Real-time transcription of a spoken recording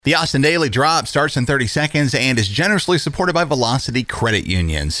The Austin Daily Drop starts in 30 seconds and is generously supported by Velocity Credit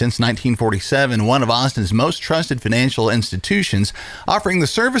Union. Since 1947, one of Austin's most trusted financial institutions, offering the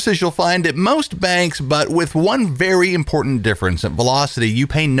services you'll find at most banks, but with one very important difference. At Velocity, you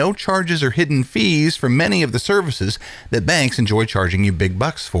pay no charges or hidden fees for many of the services that banks enjoy charging you big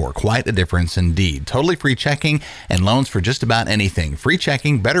bucks for. Quite a difference indeed. Totally free checking and loans for just about anything. Free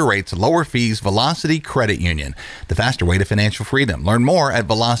checking, better rates, lower fees. Velocity Credit Union, the faster way to financial freedom. Learn more at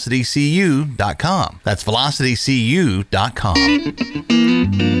VelocityCU.com. That's VelocityCU.com.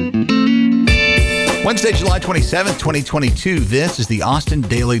 Wednesday, July 27th, 2022. This is the Austin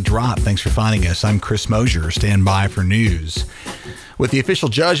Daily Drop. Thanks for finding us. I'm Chris Mosier. Stand by for news. With the official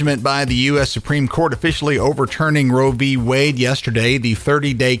judgment by the U.S. Supreme Court officially overturning Roe v. Wade yesterday, the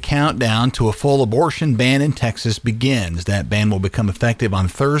 30-day countdown to a full abortion ban in Texas begins. That ban will become effective on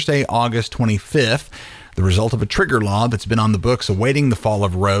Thursday, August 25th. The result of a trigger law that's been on the books awaiting the fall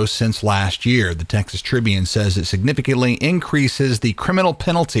of Roe since last year. The Texas Tribune says it significantly increases the criminal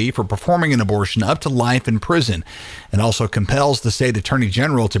penalty for performing an abortion up to life in prison, and also compels the state attorney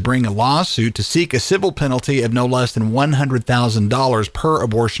general to bring a lawsuit to seek a civil penalty of no less than $100,000 per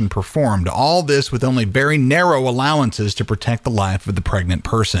abortion performed. All this with only very narrow allowances to protect the life of the pregnant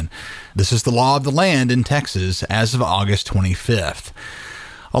person. This is the law of the land in Texas as of August 25th.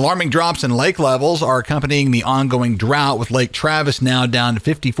 Alarming drops in lake levels are accompanying the ongoing drought, with Lake Travis now down to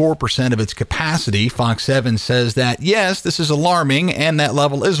 54% of its capacity. Fox 7 says that, yes, this is alarming, and that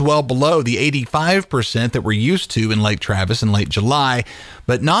level is well below the 85% that we're used to in Lake Travis in late July,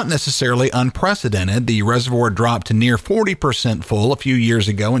 but not necessarily unprecedented. The reservoir dropped to near 40% full a few years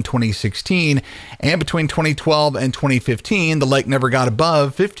ago in 2016, and between 2012 and 2015, the lake never got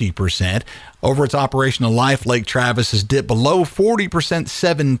above 50%. Over its operational life, Lake Travis has dipped below 40%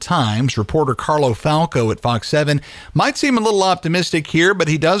 7 times. Reporter Carlo Falco at Fox 7 might seem a little optimistic here, but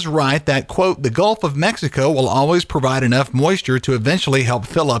he does write that, quote, the Gulf of Mexico will always provide enough moisture to eventually help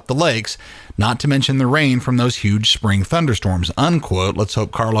fill up the lakes, not to mention the rain from those huge spring thunderstorms, unquote. Let's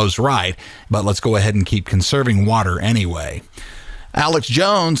hope Carlo's right, but let's go ahead and keep conserving water anyway. Alex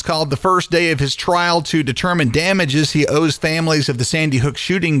Jones called the first day of his trial to determine damages he owes families of the Sandy Hook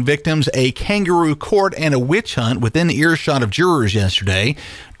shooting victims a kangaroo court and a witch hunt within earshot of jurors yesterday,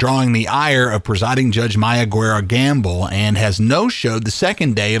 drawing the ire of presiding Judge Maya Guerra Gamble, and has no-showed the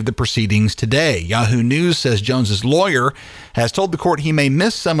second day of the proceedings today. Yahoo News says Jones's lawyer has told the court he may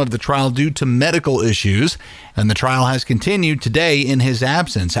miss some of the trial due to medical issues, and the trial has continued today in his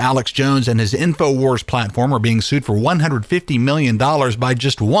absence. Alex Jones and his InfoWars platform are being sued for $150 million by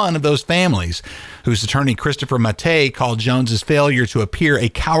just one of those families, whose attorney Christopher Mattei called Jones's failure to appear a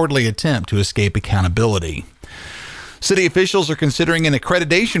cowardly attempt to escape accountability. City officials are considering an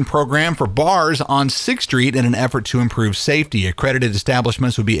accreditation program for bars on 6th Street in an effort to improve safety. Accredited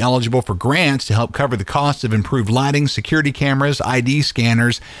establishments would be eligible for grants to help cover the costs of improved lighting, security cameras, ID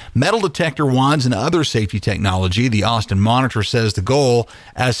scanners, metal detector wands, and other safety technology. The Austin Monitor says the goal,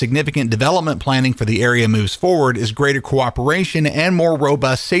 as significant development planning for the area moves forward, is greater cooperation and more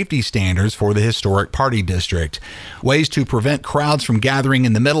robust safety standards for the historic party district. Ways to prevent crowds from gathering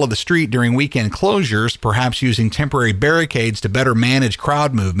in the middle of the street during weekend closures, perhaps using temporary barricades to better manage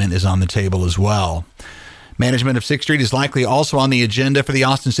crowd movement, is on the table as well. Management of 6th Street is likely also on the agenda for the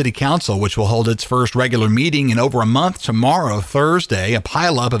Austin City Council, which will hold its first regular meeting in over a month tomorrow, Thursday. A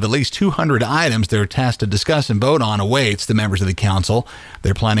pileup of at least 200 items they're tasked to discuss and vote on awaits the members of the council.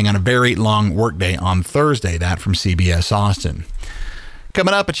 They're planning on a very long workday on Thursday. That from CBS Austin.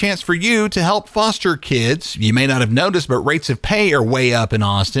 Coming up, a chance for you to help foster kids. You may not have noticed, but rates of pay are way up in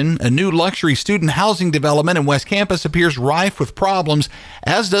Austin. A new luxury student housing development in West Campus appears rife with problems,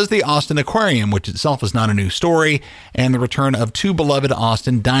 as does the Austin Aquarium, which itself is not a new story, and the return of 2 beloved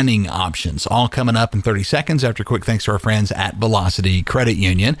Austin dining options. All coming up in 30 seconds after a quick thanks to our friends at Velocity Credit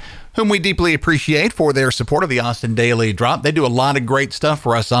Union, whom we deeply appreciate for their support of the Austin Daily Drop. They do a lot of great stuff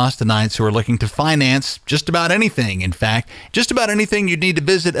for us Austinites who are looking to finance just about anything. In fact, just about anything you'd need to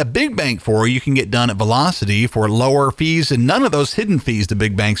visit a big bank for, you can get done at Velocity for lower fees and none of those hidden fees the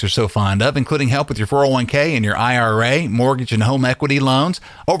big banks are so fond of, including help with your 401k and your IRA, mortgage and home equity loans.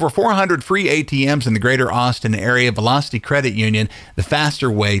 Over 400 free ATMs in the greater Austin area. Velocity Credit Union, the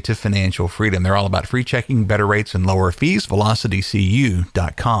faster way to financial freedom. They're all about free checking, better rates, and lower fees.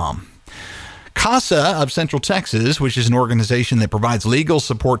 VelocityCU.com. CASA of Central Texas, which is an organization that provides legal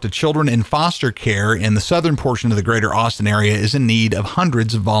support to children in foster care in the southern portion of the greater Austin area, is in need of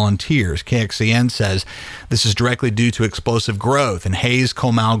hundreds of volunteers. KXCN says this is directly due to explosive growth in Hays,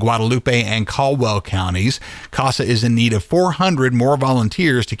 Comal, Guadalupe, and Caldwell counties. CASA is in need of 400 more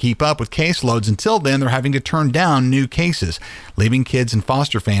volunteers to keep up with caseloads. Until then, they're having to turn down new cases, leaving kids in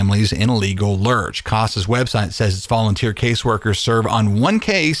foster families in a legal lurch. CASA's website says its volunteer caseworkers serve on one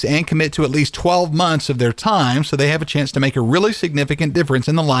case and commit to at least 12 months of their time, so they have a chance to make a really significant difference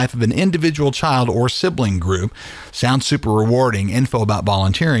in the life of an individual child or sibling group. Sounds super rewarding. Info about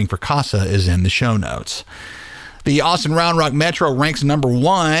volunteering for CASA is in the show notes. The Austin Round Rock Metro ranks number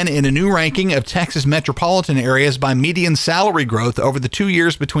 1 in a new ranking of Texas metropolitan areas by median salary growth over the 2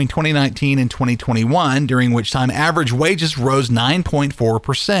 years between 2019 and 2021, during which time average wages rose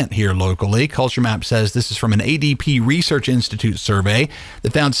 9.4% here locally. Culture Map says this is from an ADP Research Institute survey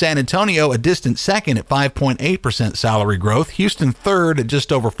that found San Antonio a distant second at 5.8% salary growth, Houston third at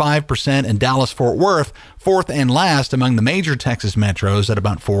just over 5%, and Dallas-Fort Worth fourth and last among the major Texas metros at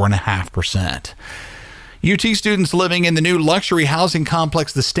about 4.5%. UT students living in the new luxury housing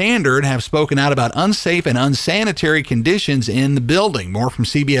complex The Standard have spoken out about unsafe and unsanitary conditions in the building. More from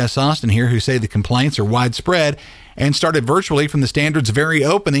CBS Austin here, who say the complaints are widespread and started virtually from The Standard's very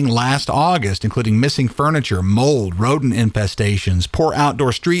opening last August, including missing furniture, mold, rodent infestations, poor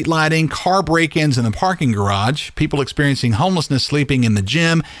outdoor street lighting, car break-ins in the parking garage, people experiencing homelessness sleeping in the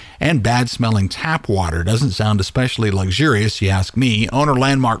gym, and bad-smelling tap water. Doesn't sound especially luxurious, you ask me. Owner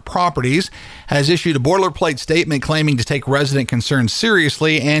Landmark Properties has issued a boilerplate statement claiming to take resident concerns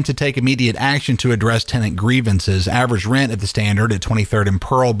seriously and to take immediate action to address tenant grievances. Average rent at The Standard at 23rd and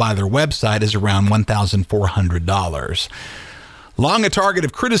Pearl by their website is around $1,400. Long a target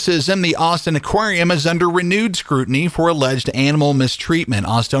of criticism, the Austin Aquarium is under renewed scrutiny for alleged animal mistreatment.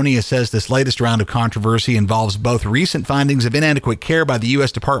 Austonia says this latest round of controversy involves both recent findings of inadequate care by the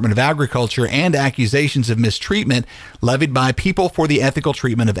U.S. Department of Agriculture and accusations of mistreatment levied by People for the Ethical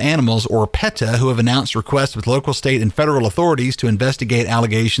Treatment of Animals, or PETA, who have announced requests with local, state, and federal authorities to investigate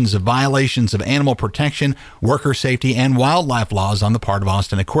allegations of violations of animal protection, worker safety, and wildlife laws on the part of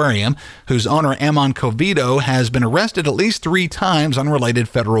Austin Aquarium, whose owner, Amon Covito, has been arrested at least 3 times on related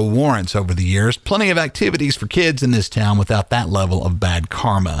federal warrants over the years. Plenty of activities for kids in this town without that level of bad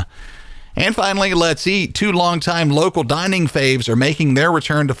karma. And finally, let's eat. 2 longtime local dining faves are making their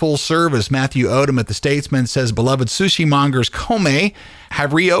return to full service. Matthew Odom at The Statesman says beloved sushi mongers Kome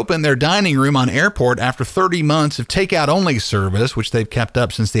have reopened their dining room on Airport after 30 months of takeout-only service, which they've kept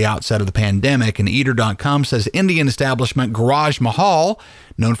up since the outset of the pandemic. And Eater.com says Indian establishment Garage Mahal,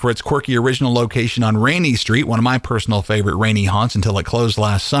 known for its quirky original location on Rainey Street, one of my personal favorite rainy haunts until it closed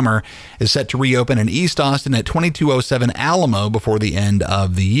last summer, is set to reopen in East Austin at 2207 Alamo before the end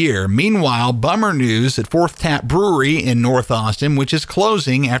of the year. Meanwhile, bummer news at Fourth Tap Brewery in North Austin, which is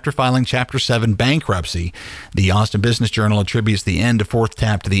closing after filing Chapter 7 bankruptcy. The Austin Business Journal attributes the end of Fourth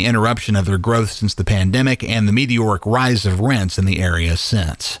Tap to the interruption of their growth since the pandemic and the meteoric rise of rents in the area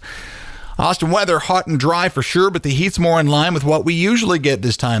since. Austin weather, hot and dry for sure, but the heat's more in line with what we usually get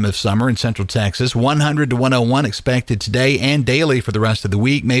this time of summer in Central Texas. 100 to 101 expected today and daily for the rest of the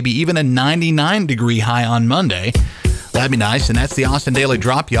week, maybe even a 99-degree high on Monday. That'd be nice. And that's the Austin Daily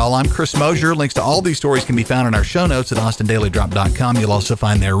Drop, y'all. I'm Chris Mosier. Links to all these stories can be found in our show notes at austindailydrop.com. You'll also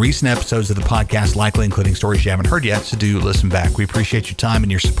find there recent episodes of the podcast, likely including stories you haven't heard yet, so do listen back. We appreciate your time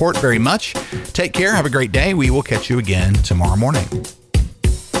and your support very much. Take care. Have a great day. We will catch you again tomorrow morning.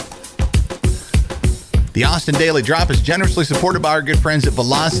 The Austin Daily Drop is generously supported by our good friends at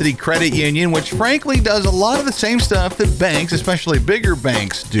Velocity Credit Union, which frankly does a lot of the same stuff that banks, especially bigger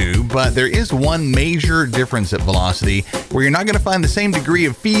banks, do. But there is one major difference at Velocity, where you're not going to find the same degree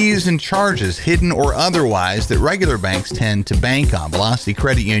of fees and charges, hidden or otherwise, that regular banks tend to bank on. Velocity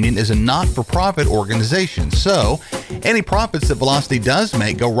Credit Union is a not-for-profit organization, so any profits that Velocity does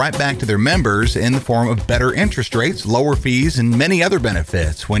make go right back to their members in the form of better interest rates, lower fees, and many other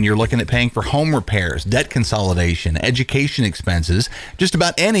benefits. When you're looking at paying for home repairs, debt consolidation, education expenses, just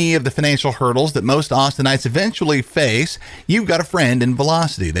about any of the financial hurdles that most Austinites eventually face, you've got a friend in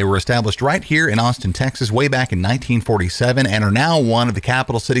Velocity. They were established right here in Austin, Texas, way back in 1947 and are now one of the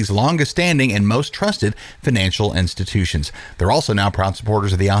capital city's longest-standing and most trusted financial institutions. They're also now proud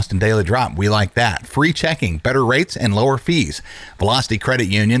supporters of the Austin Daily Drop. We like that. Free checking, better rates, and and lower fees. Velocity Credit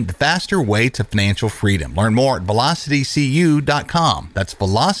Union, the faster way to financial freedom. Learn more at velocitycu.com. That's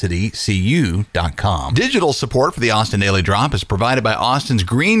velocitycu.com. Digital support for the Austin Daily Drop is provided by Austin's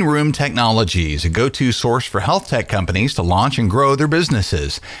Green Room Technologies, a go-to source for health tech companies to launch and grow their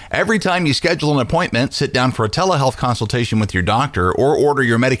businesses. Every time you schedule an appointment, sit down for a telehealth consultation with your doctor, or order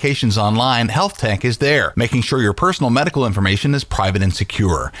your medications online, Health Tech is there, making sure your personal medical information is private and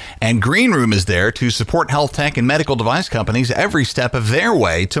secure. And Green Room is there to support health tech and medical device companies every step of their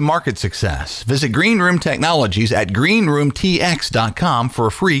way to market success. Visit Green Room Technologies at greenroomtx.com for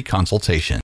a free consultation.